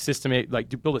 automate, systemate, like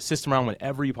build a system around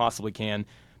whenever you possibly can.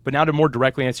 But now to more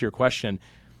directly answer your question,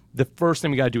 the first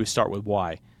thing we got to do is start with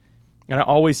why. And I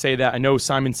always say that. I know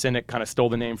Simon Sinek kind of stole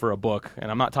the name for a book, and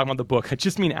I'm not talking about the book. I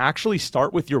just mean actually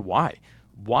start with your why.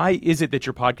 Why is it that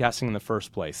you're podcasting in the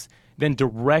first place? Then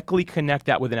directly connect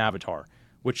that with an avatar,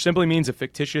 which simply means a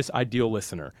fictitious ideal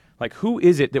listener. Like, who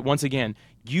is it that, once again,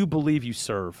 you believe you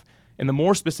serve? And the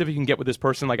more specific you can get with this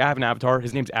person, like I have an avatar,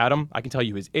 his name's Adam. I can tell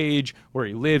you his age, where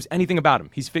he lives, anything about him.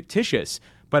 He's fictitious,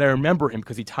 but I remember him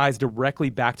because he ties directly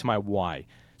back to my why.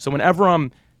 So whenever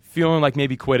I'm feeling like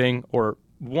maybe quitting or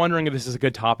wondering if this is a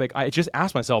good topic, I just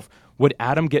ask myself, would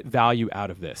Adam get value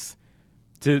out of this?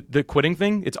 To the quitting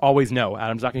thing, it's always no.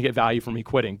 Adam's not going to get value from me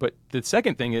quitting. But the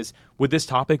second thing is, would this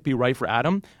topic be right for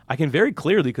Adam? I can very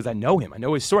clearly, because I know him, I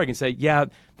know his story, I can say, yeah,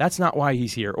 that's not why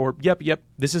he's here. Or, yep,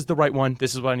 this is the right one.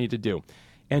 This is what I need to do.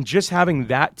 And just having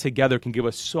that together can give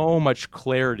us so much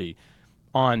clarity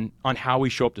on how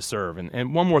we show up to serve.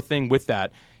 And one more thing with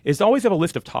that is to always have a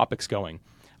list of topics going.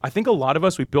 I think a lot of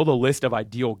us, we build a list of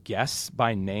ideal guests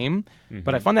by name,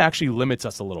 but I find that actually limits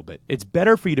us a little bit. It's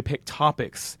better for you to pick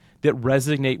topics that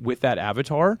resonate with that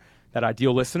avatar, that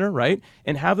ideal listener, right?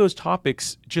 And have those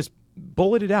topics just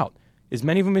bulleted out, as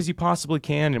many of them as you possibly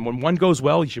can. And when one goes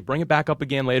well, you should bring it back up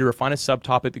again later or find a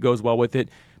subtopic that goes well with it.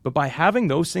 But by having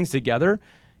those things together,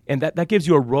 and that gives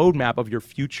you a roadmap of your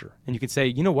future. And you can say,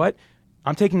 you know what?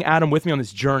 I'm taking Adam with me on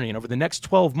this journey, and over the next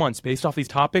 12 months, based off these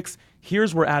topics,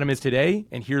 here's where Adam is today,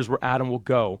 and here's where Adam will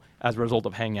go as a result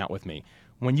of hanging out with me.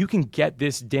 When you can get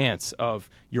this dance of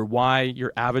your why,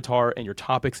 your avatar, and your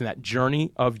topics and that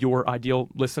journey of your ideal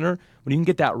listener, when you can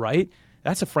get that right,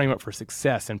 that's a framework for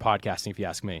success in podcasting, if you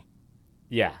ask me.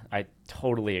 Yeah, I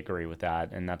totally agree with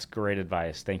that, and that's great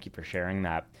advice. Thank you for sharing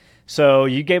that. So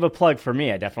you gave a plug for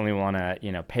me. I definitely want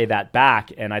to, pay that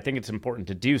back, and I think it's important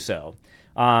to do so.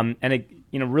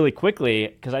 Really quickly,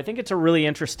 because I think it's a really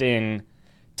interesting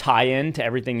tie-in to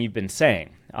everything you've been saying.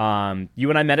 You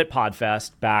and I met at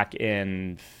PodFest back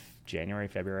in January,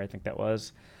 February, I think that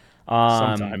was.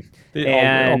 Sometime. It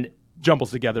all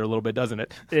jumbles together a little bit, doesn't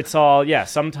it? It's all,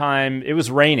 sometime. It was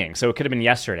raining, so it could have been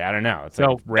yesterday. I don't know. It's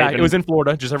it was in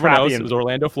Florida, just everyone knows. It was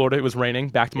Orlando, Florida. It was raining.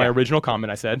 Back to my original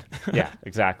comment I said. Yeah,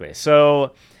 exactly.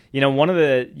 So, one of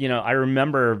the, I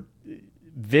remember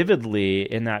vividly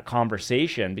in that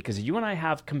conversation, because you and I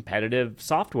have competitive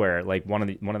software, like one of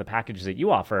the packages that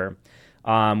you offer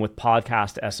with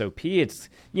Podcast SOP. It's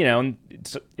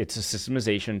it's a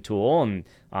systemization tool, and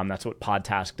that's what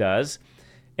PodTask does.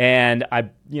 And I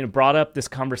brought up this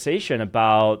conversation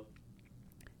about,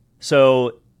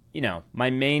 my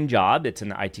main job, it's in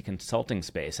the IT consulting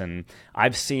space, and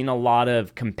I've seen a lot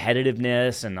of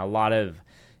competitiveness and a lot of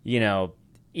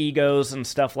egos and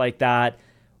stuff like that.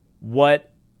 My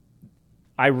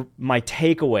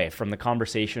takeaway from the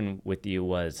conversation with you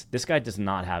was, this guy does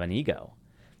not have an ego.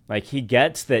 Like, he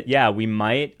gets that, we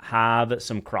might have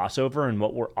some crossover in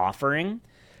what we're offering,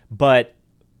 but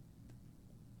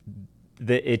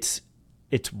it's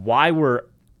why we're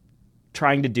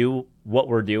trying to do what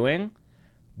we're doing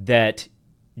that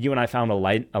you and I found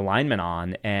alignment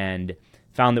on, and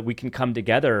found that we can come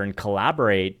together and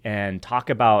collaborate and talk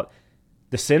about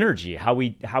the synergy, how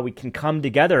we can come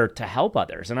together to help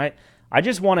others. And I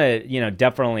just want to,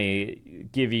 definitely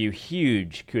give you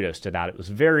huge kudos to that. It was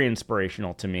very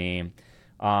inspirational to me.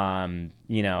 I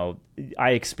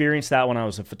experienced that when I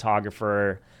was a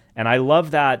photographer, and I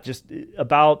love that just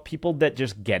about people that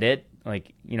just get it.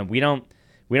 Like, we don't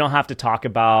have to talk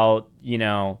about,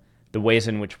 the ways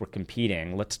in which we're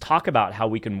competing. Let's talk about how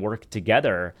we can work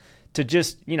together to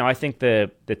just, I think the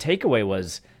takeaway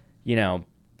was,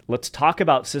 let's talk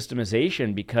about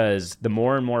systemization, because the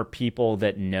more and more people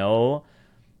that know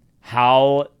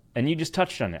how, and you just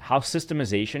touched on it, how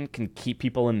systemization can keep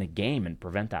people in the game and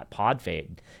prevent that pod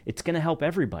fade, it's going to help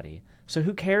everybody. So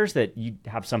who cares that you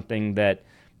have something that,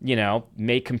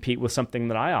 may compete with something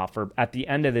that I offer? At the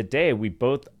end of the day, we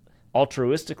both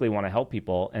altruistically want to help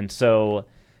people. And so,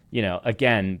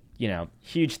 again,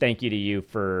 huge thank you to you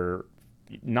for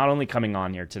not only coming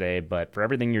on here today, but for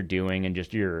everything you're doing and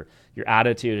just your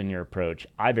attitude and your approach.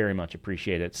 I very much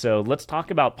appreciate it. So let's talk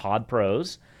about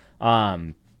PodPros.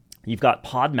 You've got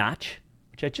PodMatch,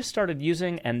 which I just started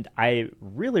using, and I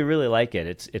really, really like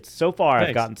it. It's so far, Thanks.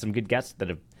 I've gotten some good guests that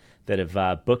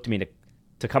have booked me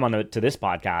to come on to this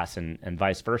podcast and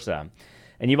vice versa.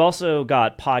 And you've also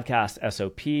got Podcast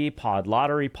SOP, Pod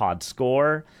Lottery, Pod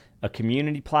Score, a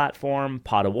community platform,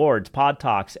 Pod Awards, Pod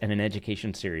Talks, and an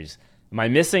education series. Am I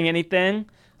missing anything?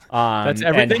 That's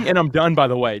everything, and I'm done, by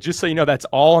the way. Just so you know, that's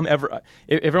all I'm ever...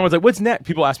 Everyone's like, what's next?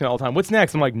 People ask me all the time, what's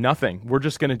next? I'm like, nothing. We're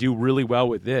just going to do really well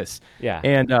with this. Yeah.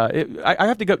 And I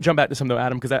have to jump back to something, though,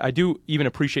 Adam, because I do even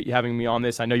appreciate you having me on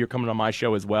this. I know you're coming on my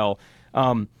show as well.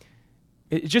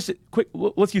 Just quick,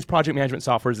 let's use project management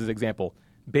software as an example.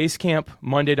 Basecamp,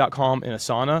 Monday.com, and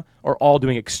Asana are all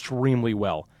doing extremely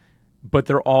well. But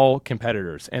they're all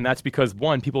competitors. And that's because,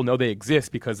 one, people know they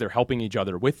exist because they're helping each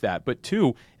other with that. But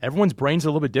two, everyone's brain's a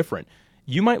little bit different.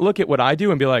 You might look at what I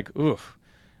do and be like, oof,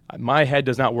 my head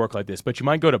does not work like this. But you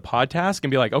might go to PodTask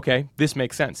and be like, okay, this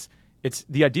makes sense.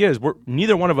 The idea is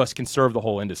neither one of us can serve the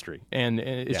whole industry. And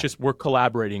it's just we're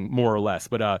collaborating more or less.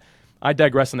 But I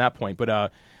digress on that point.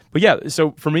 But yeah,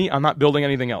 so for me, I'm not building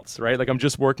anything else, right? Like, I'm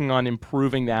just working on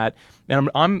improving that. And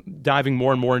I'm diving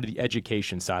more and more into the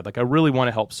education side. Like, I really want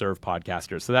to help serve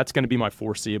podcasters. So that's going to be my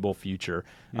foreseeable future.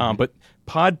 Mm-hmm. But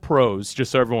PodPros,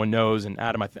 just so everyone knows, and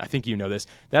Adam, I think you know this,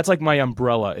 that's like my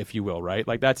umbrella, if you will, right?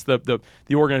 Like, that's the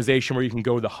organization where you can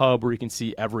go to the hub where you can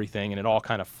see everything, and it all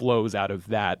kind of flows out of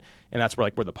that. And that's where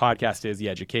the podcast is, the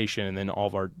education, and then all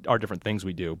of our different things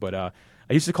we do. But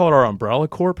I used to call it our umbrella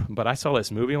corp, but I saw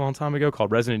this movie a long time ago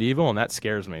called Resident Evil, and that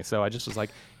scares me. So I just was like,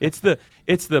 it's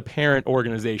the parent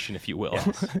organization, if you will.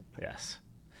 Yes. Yes.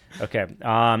 Okay.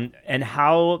 And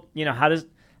how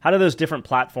do those different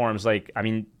platforms,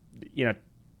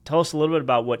 tell us a little bit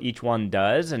about what each one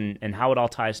does and how it all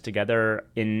ties together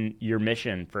in your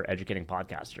mission for educating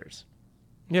podcasters.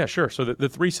 Yeah, sure. So the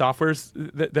three softwares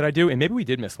that I do, and maybe we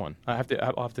did miss one. We'll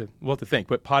have to think.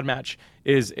 But Podmatch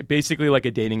is basically like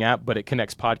a dating app, but it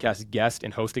connects podcast guests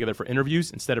and hosts together for interviews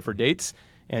instead of for dates.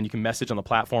 And you can message on the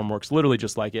platform. Works literally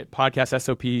just like it. Podcast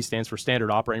SOP stands for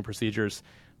Standard Operating Procedures.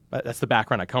 That's the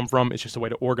background I come from. It's just a way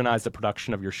to organize the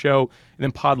production of your show. And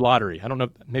then Pod Lottery. I don't know.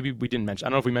 Maybe we didn't mention. I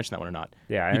don't know if we mentioned that one or not.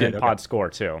 Yeah, and then Pod Score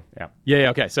too. Yeah.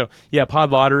 Yeah. Okay. So yeah,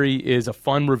 Pod Lottery is a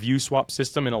fun review swap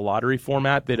system in a lottery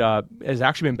format that has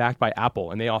actually been backed by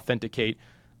Apple, and they authenticate.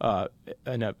 What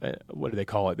do they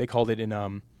call it? They called it in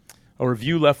a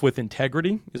review left with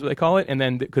integrity is what they call it, and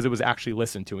then because it was actually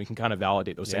listened to, we can kind of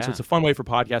validate those things. So it's a fun way for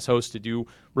podcast hosts to do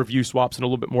review swaps in a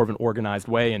little bit more of an organized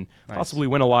way and possibly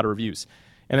win a lot of reviews.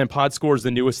 And then PodScore is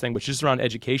the newest thing, which is around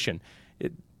education.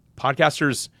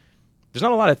 Podcasters, there's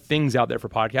not a lot of things out there for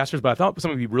podcasters, but I thought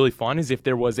something would be really fun is if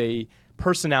there was a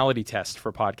personality test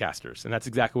for podcasters, and that's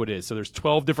exactly what it is. So there's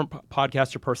 12 different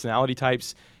podcaster personality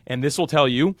types, and this will tell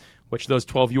you which of those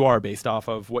 12 you are based off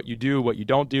of what you do, what you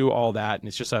don't do, all that. And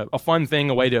it's just a fun thing,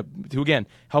 a way to again,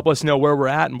 help us know where we're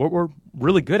at and what we're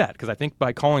really good at, because I think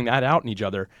by calling that out in each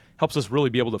other helps us really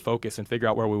be able to focus and figure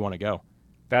out where we want to go.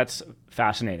 That's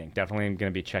fascinating. Definitely going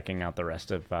to be checking out the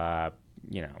rest of,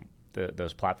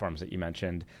 those platforms that you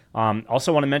mentioned.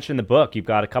 Also want to mention the book. You've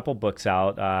got a couple books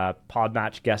out,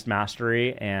 Podmatch Guest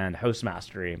Mastery and Host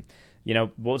Mastery.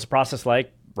 What was the process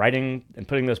like writing and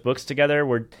putting those books together?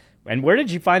 Where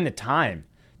did you find the time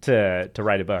to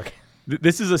write a book?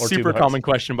 This is a super common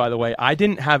question, by the way.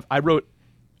 I wrote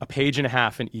a page and a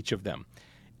half in each of them.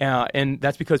 And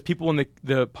that's because people in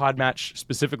the Podmatch,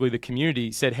 specifically the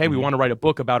community, said, hey, we want to write a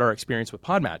book about our experience with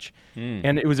Podmatch.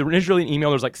 And it was originally an email.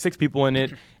 There was like 6 people in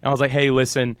it. And I was like, hey,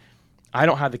 listen, I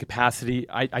don't have the capacity.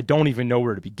 I don't even know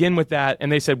where to begin with that.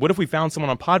 And they said, what if we found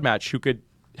someone on Podmatch who could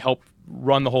help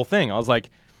run the whole thing? I was like,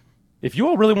 if you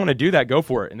all really want to do that, go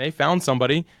for it. And they found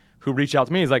somebody who reached out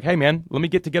to me. He's like, hey, man, let me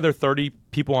get together 30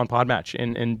 people on Podmatch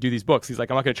and do these books. He's like,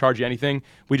 I'm not going to charge you anything.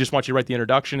 We just want you to write the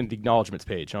introduction and the acknowledgments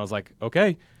page. And I was like,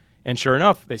 okay. And sure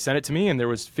enough, they sent it to me, and there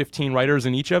was 15 writers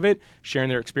in each of it sharing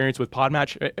their experience with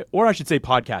Podmatch, or I should say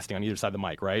podcasting on either side of the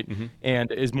mic, right?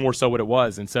 And is more so what it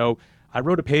was. And so I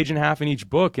wrote a page and a half in each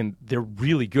book, and they're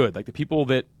really good. Like the people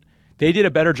they did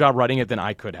a better job writing it than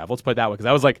I could have. Let's put it that way. Because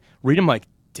I was like, read them like,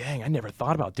 dang, I never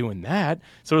thought about doing that.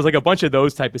 So it was like a bunch of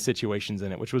those type of situations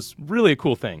in it, which was really a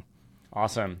cool thing.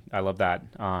 Awesome. I love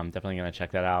that. Definitely going to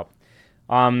check that out.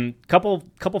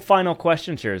 Couple final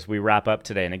questions here as we wrap up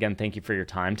today. And again, thank you for your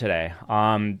time today.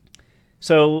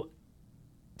 So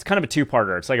it's kind of a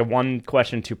two-parter. It's like a one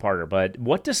question, two-parter. But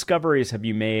what discoveries have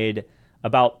you made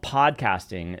about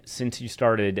podcasting since you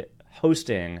started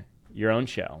hosting your own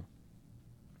show?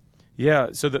 Yeah.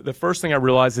 So the first thing I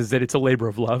realized is that it's a labor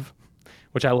of love,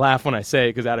 which I laugh when I say,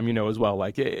 because Adam, you know as well,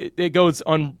 like it goes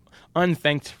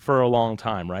unthanked for a long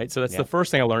time, right? So that's the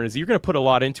first thing I learned is you're going to put a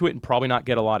lot into it and probably not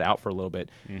get a lot out for a little bit.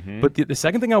 But the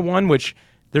second thing I won, which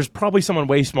there's probably someone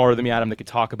way smarter than me, Adam, that could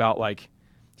talk about like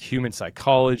human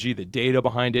psychology, the data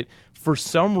behind it. For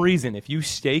some reason, if you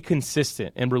stay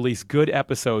consistent and release good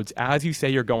episodes as you say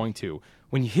you're going to,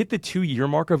 when you hit the 2-year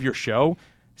mark of your show,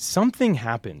 something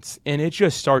happens and it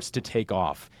just starts to take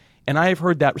off. And I have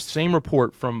heard that same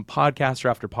report from podcaster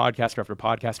after podcaster after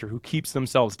podcaster who keeps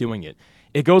themselves doing it.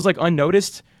 It goes like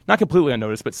unnoticed, not completely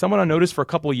unnoticed, but somewhat unnoticed for a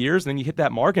couple of years. And then you hit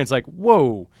that mark and it's like,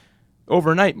 whoa,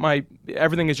 overnight,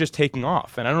 everything is just taking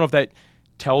off. And I don't know if that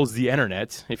tells the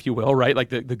internet, if you will, right? Like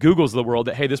the Googles of the world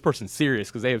that, hey, this person's serious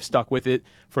because they have stuck with it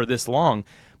for this long.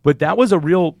 But that was a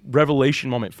real revelation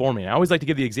moment for me. And I always like to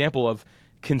give the example of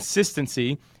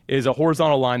consistency is a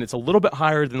horizontal line that's a little bit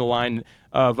higher than the line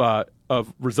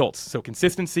of results. So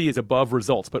consistency is above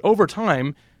results. But over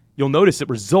time, you'll notice that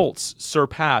results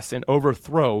surpass and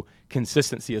overthrow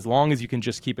consistency as long as you can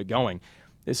just keep it going.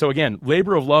 So again,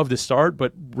 labor of love to start,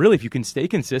 but really if you can stay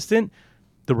consistent,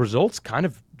 the results kind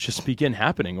of just begin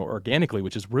happening organically,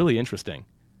 which is really interesting.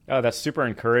 Oh, that's super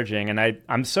encouraging. And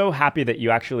I'm so happy that you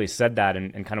actually said that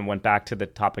and kind of went back to the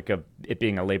topic of it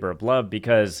being a labor of love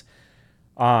because,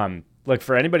 look,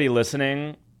 for anybody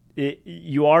listening,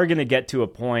 you are going to get to a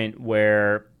point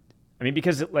where,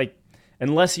 because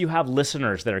unless you have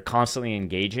listeners that are constantly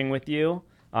engaging with you,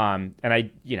 and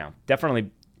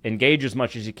definitely engage as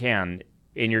much as you can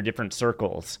in your different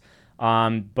circles.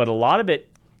 But a lot of it,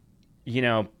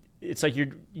 it's like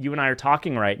you and I are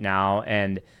talking right now,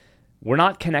 and we're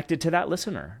not connected to that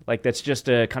listener. Like, that's just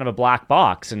a kind of a black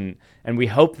box, and we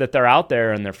hope that they're out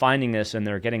there and they're finding this and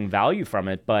they're getting value from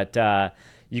it. But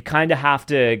you kind of have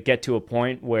to get to a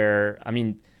point where, I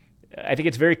mean, I think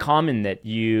it's very common that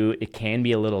it can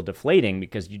be a little deflating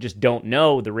because you just don't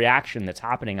know the reaction that's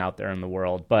happening out there in the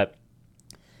world. But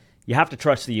you have to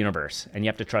trust the universe, and you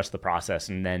have to trust the process,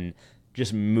 and then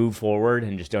just move forward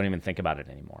and just don't even think about it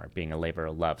anymore, being a labor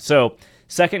of love. So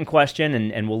second question,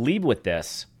 and we'll leave with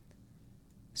this.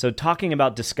 So talking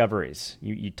about discoveries,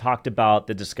 you talked about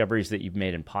the discoveries that you've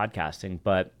made in podcasting,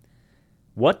 but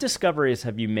what discoveries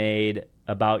have you made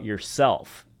about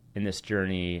yourself in this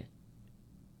journey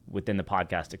within the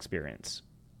podcast experience?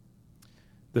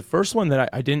 The first one that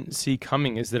I didn't see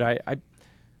coming is that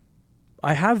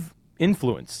I have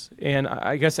influence, and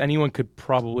I guess anyone could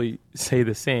probably say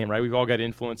the same, right? We've all got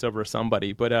influence over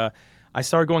somebody, but I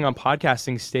started going on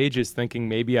podcasting stages thinking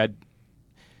maybe I'd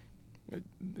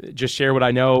just share what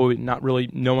I know, not really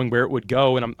knowing where it would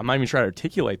go, and I'm not even trying to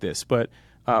articulate this, but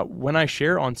when I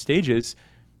share on stages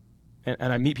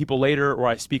and I meet people later, or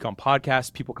I speak on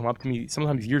podcasts, people come up to me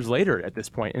sometimes years later at this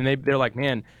point, and they're like,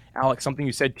 man, Alex, something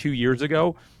you said 2 years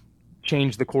ago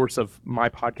changed the course of my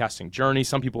podcasting journey.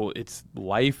 Some people, it's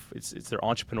life, it's their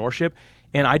entrepreneurship,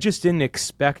 and I just didn't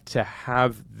expect to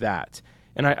have that.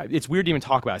 And it's weird to even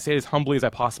talk about it. I say it as humbly as I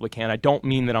possibly can. I don't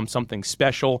mean that I'm something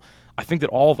special. I think that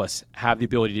all of us have the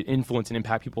ability to influence and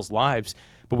impact people's lives,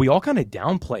 but we all kind of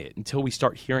downplay it until we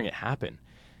start hearing it happen.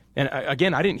 And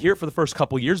again, I didn't hear it for the first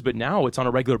couple of years, but now it's on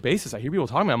a regular basis. I hear people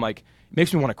talking about it. I'm like, it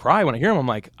makes me want to cry when I hear them. I'm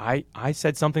like, I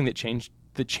said something that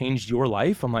changed your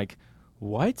life. I'm like,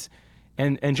 what?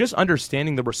 And just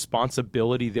understanding the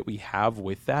responsibility that we have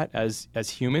with that as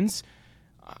humans.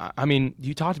 I mean,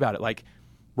 you talked about it, like,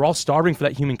 we're all starving for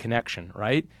that human connection,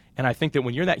 right? And I think that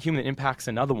when you're that human that impacts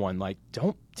another one, like,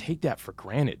 don't take that for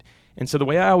granted. And so the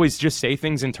way I always just say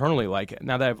things internally, like,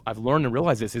 now that I've learned and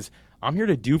realized this, is I'm here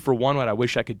to do for one what I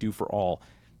wish I could do for all.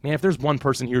 Man, if there's one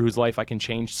person here whose life I can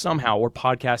change somehow, or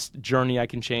podcast journey I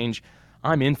can change,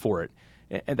 I'm in for it.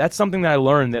 And that's something that I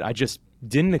learned that I just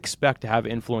didn't expect to have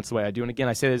influence the way I do. And again,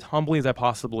 I say it as humbly as I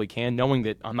possibly can, knowing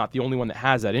that I'm not the only one that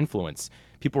has that influence.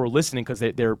 People are listening because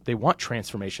they want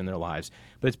transformation in their lives.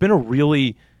 But it's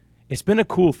been a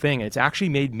cool thing. It's actually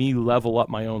made me level up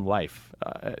my own life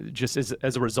just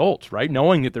as a result, right?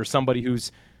 Knowing that there's somebody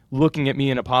who's looking at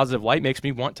me in a positive light makes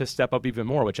me want to step up even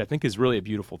more, which I think is really a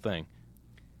beautiful thing.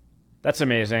 That's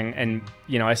amazing. And,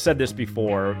 I said this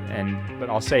before, but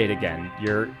I'll say it again.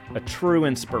 You're a true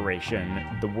inspiration.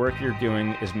 The work you're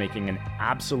doing is making an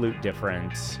absolute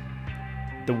difference.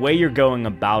 The way you're going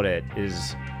about it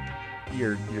is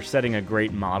you're setting a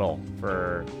great model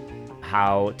for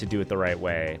how to do it the right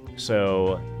way.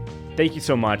 So thank you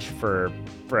so much for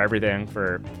everything,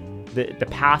 for the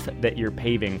path that you're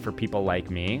paving for people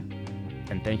like me.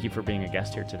 And thank you for being a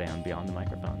guest here today on Beyond the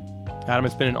Microphone. Adam,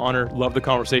 it's been an honor. Love the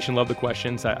conversation, love the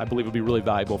questions. I believe it'll be really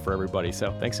valuable for everybody.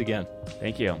 So thanks again.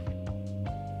 Thank you.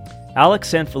 Alex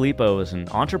Sanfilippo is an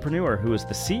entrepreneur who is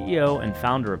the CEO and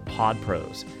founder of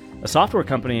PodPros, a software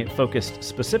company focused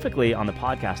specifically on the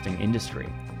podcasting industry.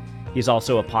 He's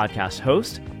also a podcast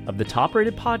host of the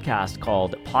top-rated podcast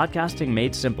called Podcasting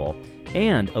Made Simple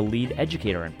and a lead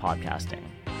educator in podcasting.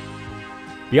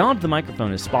 Beyond the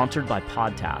Microphone is sponsored by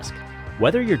PodTask.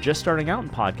 Whether you're just starting out in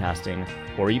podcasting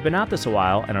or you've been at this a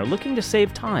while and are looking to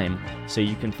save time so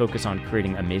you can focus on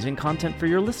creating amazing content for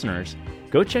your listeners,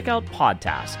 go check out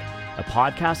PodTask, a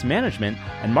podcast management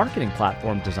and marketing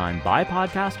platform designed by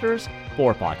podcasters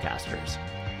for podcasters.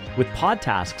 With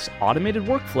PodTask's automated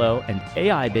workflow and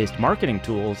AI-based marketing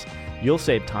tools, you'll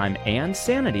save time and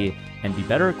sanity and be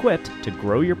better equipped to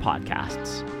grow your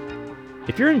podcasts.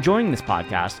 If you're enjoying this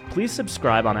podcast, please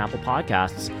subscribe on Apple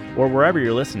Podcasts or wherever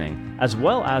you're listening, as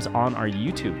well as on our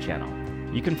YouTube channel.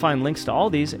 You can find links to all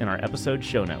these in our episode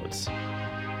show notes.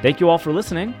 Thank you all for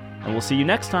listening, and we'll see you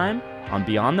next time on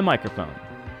Beyond the Microphone.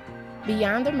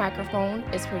 Beyond the Microphone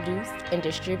is produced and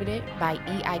distributed by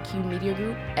EIQ Media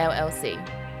Group, LLC.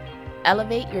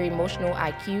 Elevate your emotional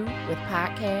IQ with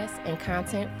podcasts and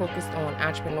content focused on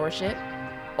entrepreneurship,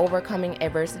 overcoming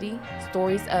adversity,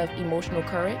 stories of emotional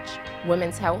courage,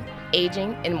 women's health,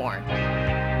 aging, and more.